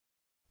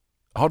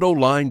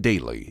AutoLine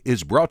Daily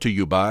is brought to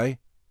you by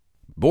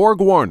Borg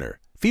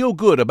Warner, feel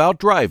good about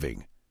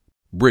driving.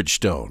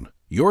 Bridgestone,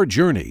 your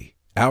journey,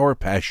 our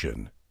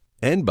passion.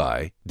 And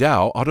by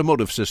Dow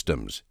Automotive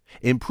Systems,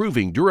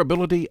 improving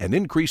durability and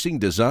increasing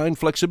design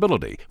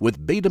flexibility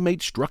with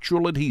Betamate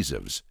structural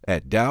adhesives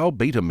at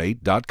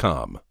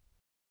dowbetamate.com.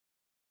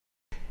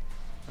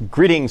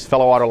 Greetings,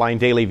 fellow AutoLine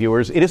Daily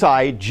viewers. It is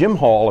I, Jim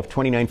Hall of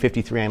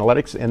 2953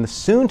 Analytics, and the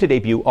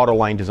soon-to-debut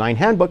AutoLine Design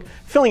Handbook,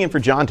 filling in for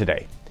John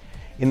today.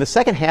 In the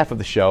second half of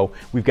the show,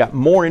 we've got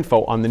more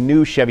info on the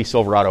new Chevy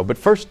Silverado. But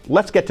first,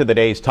 let's get to the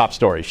day's top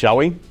stories, shall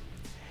we?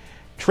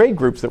 Trade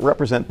groups that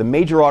represent the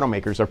major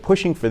automakers are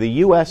pushing for the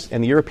U.S.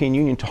 and the European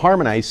Union to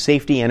harmonize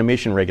safety and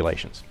emission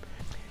regulations.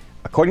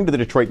 According to the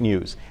Detroit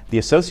News, the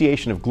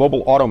Association of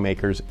Global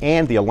Automakers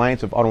and the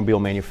Alliance of Automobile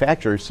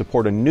Manufacturers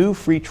support a new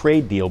free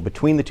trade deal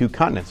between the two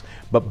continents,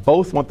 but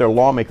both want their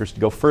lawmakers to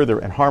go further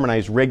and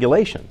harmonize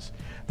regulations.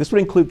 This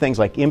would include things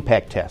like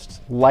impact tests,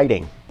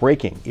 lighting,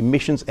 braking,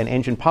 emissions, and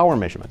engine power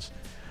measurements.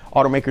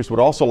 Automakers would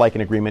also like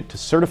an agreement to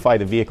certify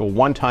the vehicle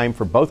one time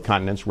for both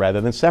continents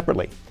rather than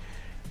separately.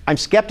 I'm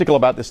skeptical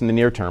about this in the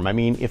near term. I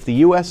mean, if the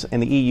U.S.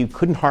 and the EU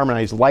couldn't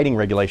harmonize lighting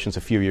regulations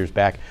a few years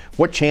back,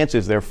 what chance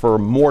is there for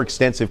more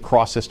extensive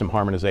cross-system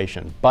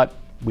harmonization? But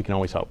we can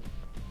always hope.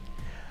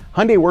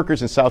 Hyundai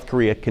workers in South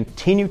Korea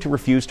continue to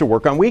refuse to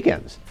work on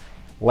weekends.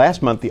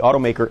 Last month, the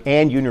automaker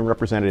and union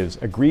representatives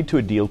agreed to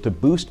a deal to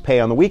boost pay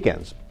on the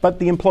weekends, but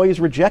the employees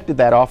rejected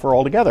that offer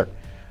altogether.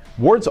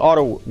 Ward's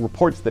Auto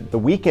reports that the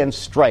weekend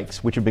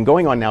strikes, which have been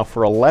going on now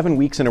for 11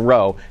 weeks in a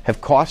row,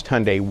 have cost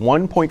Hyundai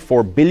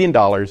 $1.4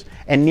 billion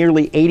and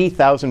nearly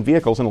 80,000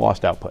 vehicles in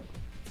lost output.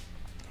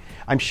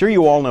 I'm sure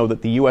you all know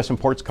that the U.S.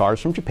 imports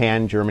cars from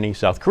Japan, Germany,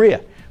 South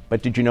Korea.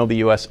 But did you know the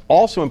U.S.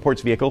 also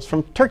imports vehicles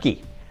from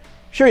Turkey?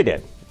 Sure you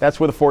did. That's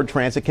where the Ford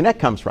Transit Connect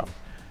comes from.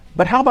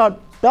 But how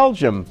about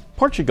Belgium,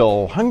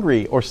 Portugal,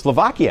 Hungary, or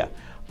Slovakia?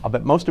 I'll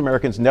bet most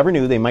Americans never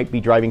knew they might be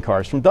driving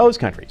cars from those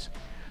countries.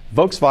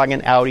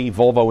 Volkswagen, Audi,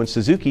 Volvo, and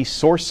Suzuki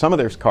source some of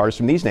their cars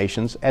from these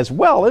nations, as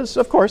well as,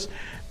 of course,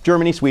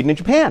 Germany, Sweden, and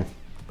Japan.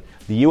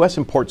 The U.S.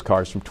 imports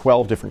cars from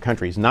 12 different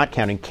countries, not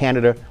counting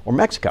Canada or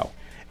Mexico.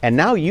 And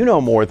now you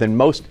know more than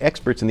most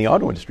experts in the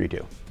auto industry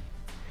do.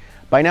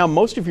 By now,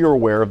 most of you are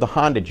aware of the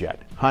Honda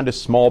Jet,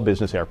 Honda's small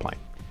business airplane.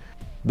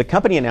 The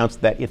company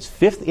announced that its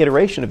fifth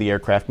iteration of the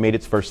aircraft made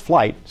its first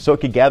flight so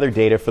it could gather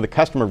data for the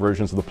customer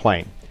versions of the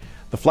plane.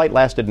 The flight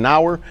lasted an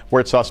hour,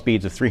 where it saw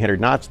speeds of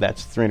 300 knots,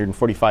 that's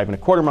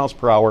 345.25 miles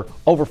per hour,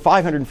 over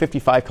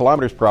 555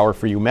 kilometers per hour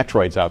for you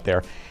Metroids out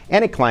there,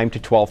 and it climbed to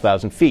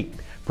 12,000 feet,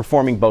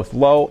 performing both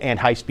low and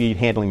high-speed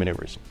handling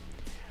maneuvers.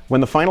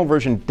 When the final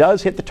version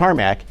does hit the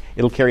tarmac,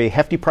 it'll carry a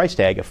hefty price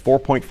tag of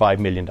 $4.5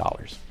 million.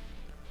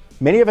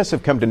 Many of us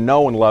have come to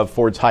know and love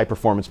Ford's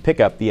high-performance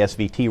pickup, the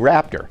SVT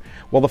Raptor.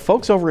 Well, the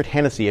folks over at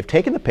Hennessy have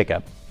taken the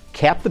pickup,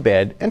 capped the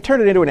bed, and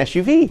turned it into an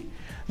SUV.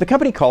 The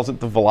company calls it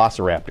the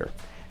Velociraptor.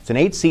 It's an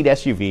 8-seat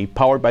SUV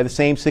powered by the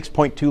same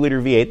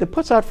 6.2-liter V8 that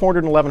puts out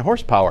 411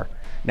 horsepower.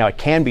 Now, it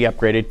can be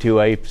upgraded to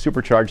a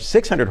supercharged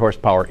 600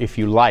 horsepower if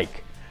you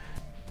like.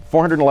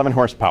 411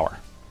 horsepower.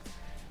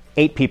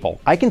 8 people.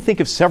 I can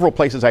think of several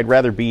places I'd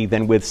rather be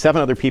than with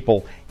 7 other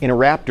people in a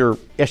Raptor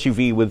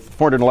SUV with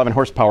 411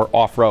 horsepower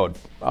off-road,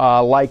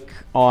 like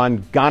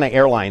on Ghana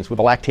Airlines with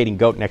a lactating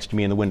goat next to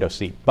me in the window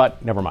seat.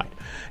 But never mind.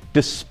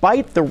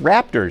 Despite the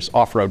Raptor's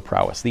off-road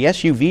prowess, the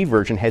SUV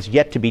version has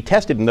yet to be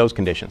tested in those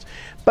conditions.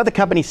 But the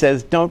company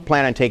says don't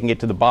plan on taking it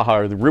to the Baja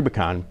or the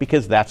Rubicon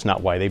because that's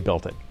not why they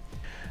built it.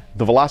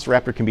 The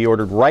Velociraptor can be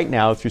ordered right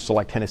now through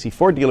select Hennessy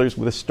Ford dealers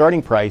with a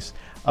starting price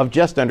of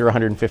just under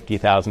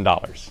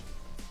 $150,000.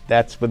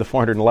 That's with the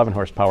 411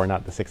 horsepower,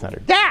 not the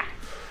 600. Yeah!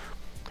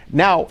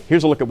 Now,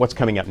 here's a look at what's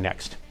coming up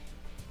next.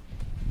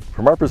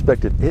 From our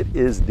perspective, it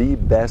is the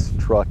best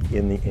truck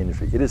in the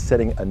industry. It is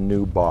setting a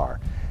new bar.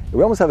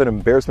 We almost have an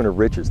embarrassment of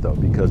riches, though,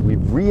 because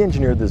we've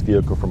re-engineered this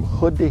vehicle from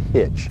hood to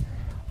hitch.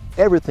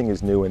 Everything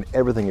is new and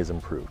everything is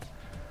improved.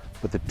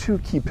 But the two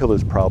key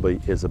pillars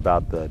probably is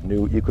about the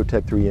new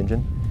Ecotec 3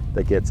 engine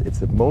it's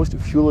the most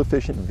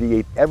fuel-efficient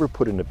V8 ever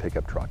put in a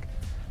pickup truck,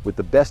 with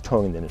the best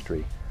towing in the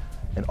industry,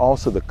 and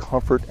also the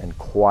comfort and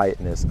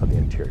quietness of the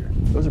interior.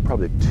 Those are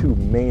probably the two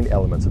main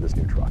elements of this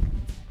new truck.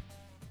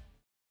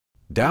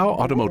 Dow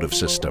Automotive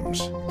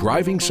Systems,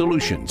 driving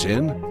solutions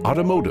in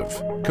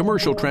automotive,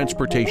 commercial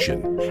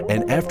transportation,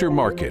 and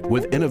aftermarket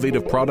with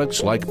innovative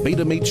products like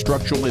Betamate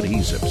structural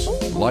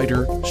adhesives.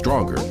 Lighter,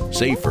 stronger,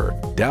 safer.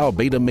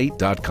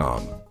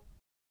 DowBetamate.com.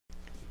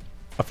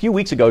 A few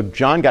weeks ago,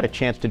 John got a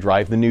chance to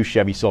drive the new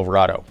Chevy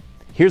Silverado.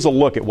 Here's a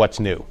look at what's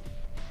new.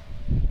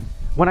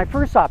 When I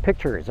first saw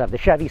pictures of the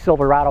Chevy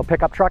Silverado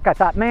pickup truck, I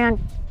thought, man,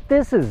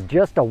 this is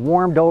just a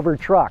warmed over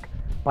truck.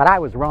 But I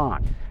was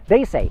wrong.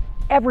 They say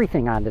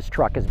everything on this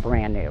truck is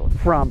brand new,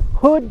 from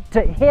hood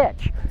to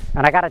hitch.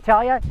 And I gotta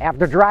tell you,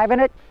 after driving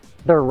it,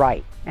 they're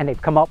right. And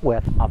they've come up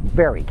with a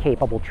very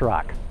capable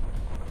truck.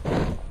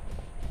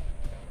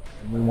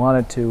 We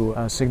wanted to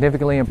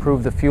significantly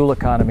improve the fuel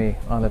economy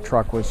on the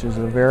truck, which is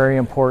a very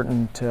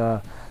important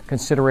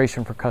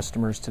consideration for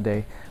customers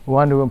today. We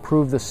wanted to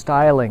improve the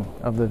styling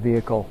of the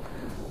vehicle.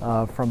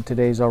 from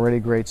today's already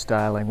great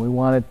styling. We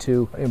wanted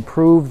to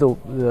improve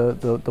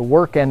the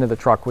work end of the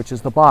truck, which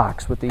is the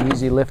box with the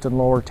easy lift and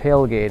lower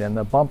tailgate and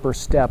the bumper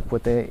step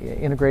with the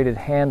integrated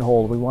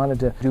handhold. We wanted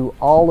to do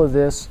all of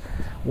this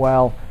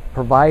while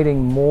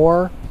providing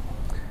more,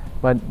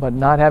 but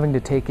not having to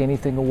take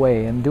anything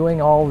away, and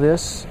doing all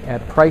this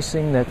at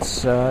pricing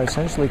that's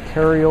essentially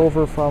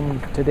carryover from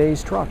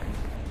today's truck.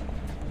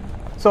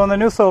 So in the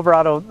new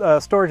Silverado,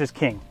 storage is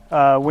king.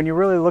 When you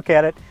really look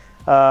at it,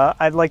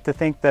 I'd like to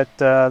think that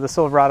the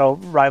Silverado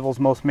rivals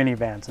most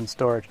minivans in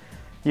storage.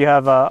 You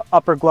have an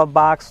upper glove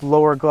box,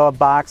 lower glove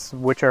box,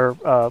 which are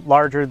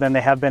larger than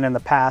they have been in the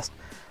past.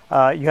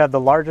 You have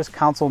the largest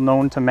console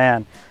known to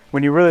man.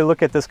 When you really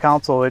look at this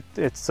console,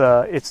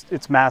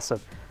 it's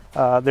massive.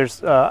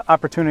 There's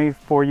opportunity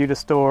for you to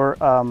store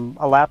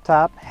a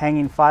laptop,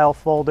 hanging file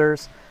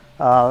folders,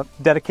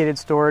 dedicated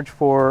storage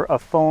for a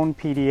phone,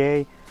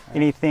 PDA,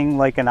 anything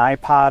like an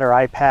iPod or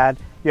iPad.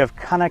 You have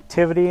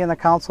connectivity in the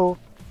console,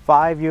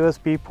 5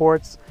 USB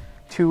ports,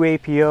 2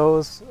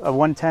 APOs, a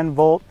 110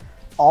 volt,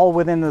 all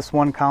within this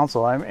one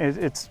console. I mean,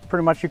 it's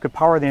pretty much you could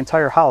power the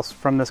entire house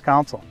from this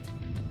console.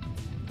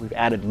 We've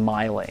added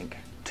MyLink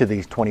to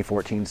these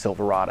 2014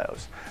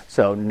 Silverados.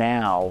 So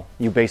now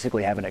you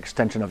basically have an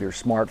extension of your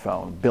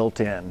smartphone built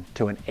in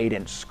to an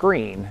 8-inch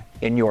screen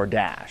in your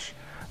dash.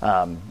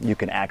 You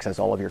can access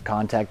all of your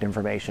contact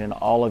information,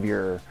 all of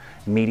your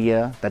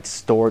media that's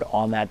stored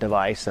on that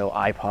device, so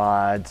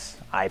iPods,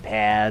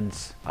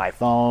 iPads,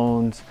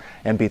 iPhones,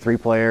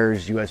 MP3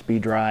 players,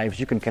 USB drives.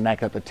 You can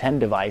connect up to 10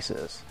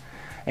 devices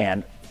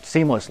and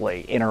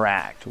seamlessly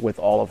interact with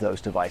all of those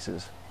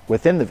devices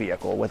within the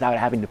vehicle without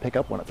having to pick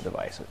up one of the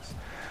devices.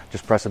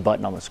 Just press a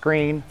button on the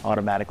screen,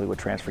 automatically would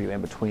transfer you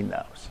in between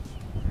those.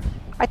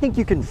 I think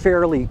you can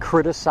fairly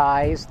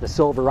criticize the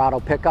Silverado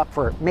pickup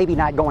for maybe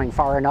not going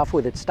far enough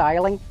with its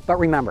styling, but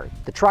remember,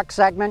 the truck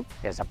segment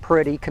is a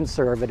pretty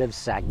conservative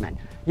segment.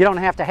 You don't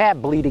have to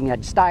have bleeding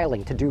edge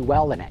styling to do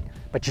well in it,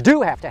 but you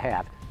do have to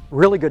have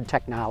really good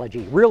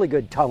technology, really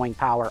good towing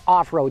power,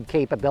 off-road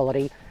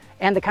capability,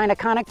 and the kind of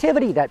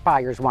connectivity that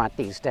buyers want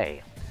these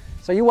days.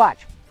 So you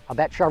watch, I'll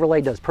bet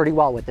Chevrolet does pretty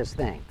well with this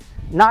thing.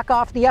 Knock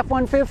off the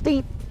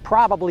F-150?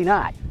 Probably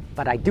not,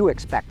 but I do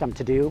expect them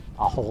to do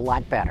a whole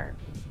lot better.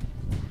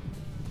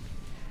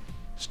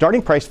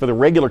 Starting price for the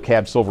regular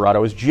cab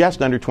Silverado is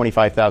just under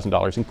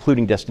 $25,000,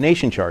 including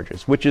destination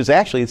charges, which is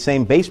actually the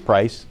same base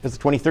price as the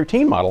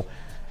 2013 model,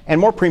 and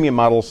more premium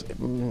models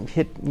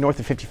hit north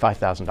of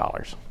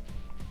 $55,000.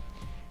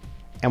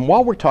 And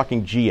while we're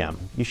talking GM,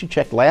 you should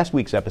check last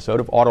week's episode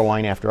of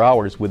Autoline After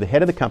Hours with the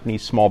head of the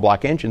company's small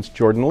block engines,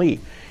 Jordan Lee.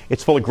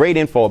 It's full of great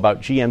info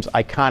about GM's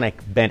iconic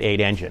Bent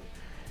 8 engine.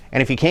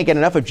 And if you can't get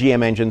enough of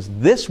GM engines,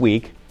 this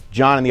week,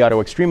 John and the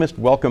Auto Extremist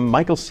welcome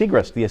Michael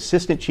Segrist, the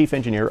Assistant Chief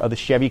Engineer of the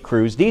Chevy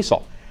Cruze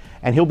diesel.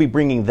 And he'll be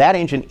bringing that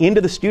engine into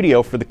the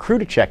studio for the crew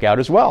to check out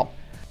as well.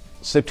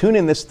 So tune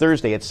in this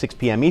Thursday at 6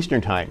 p.m.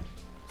 Eastern Time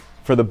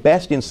for the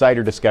best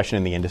insider discussion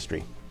in the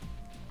industry.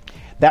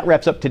 That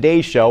wraps up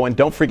today's show, and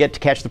don't forget to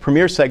catch the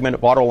premiere segment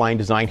of Autoline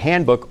Design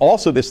Handbook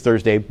also this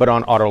Thursday, but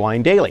on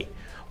Autoline Daily.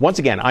 Once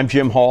again, I'm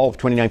Jim Hall of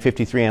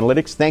 2953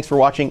 Analytics. Thanks for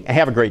watching, and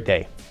have a great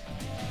day.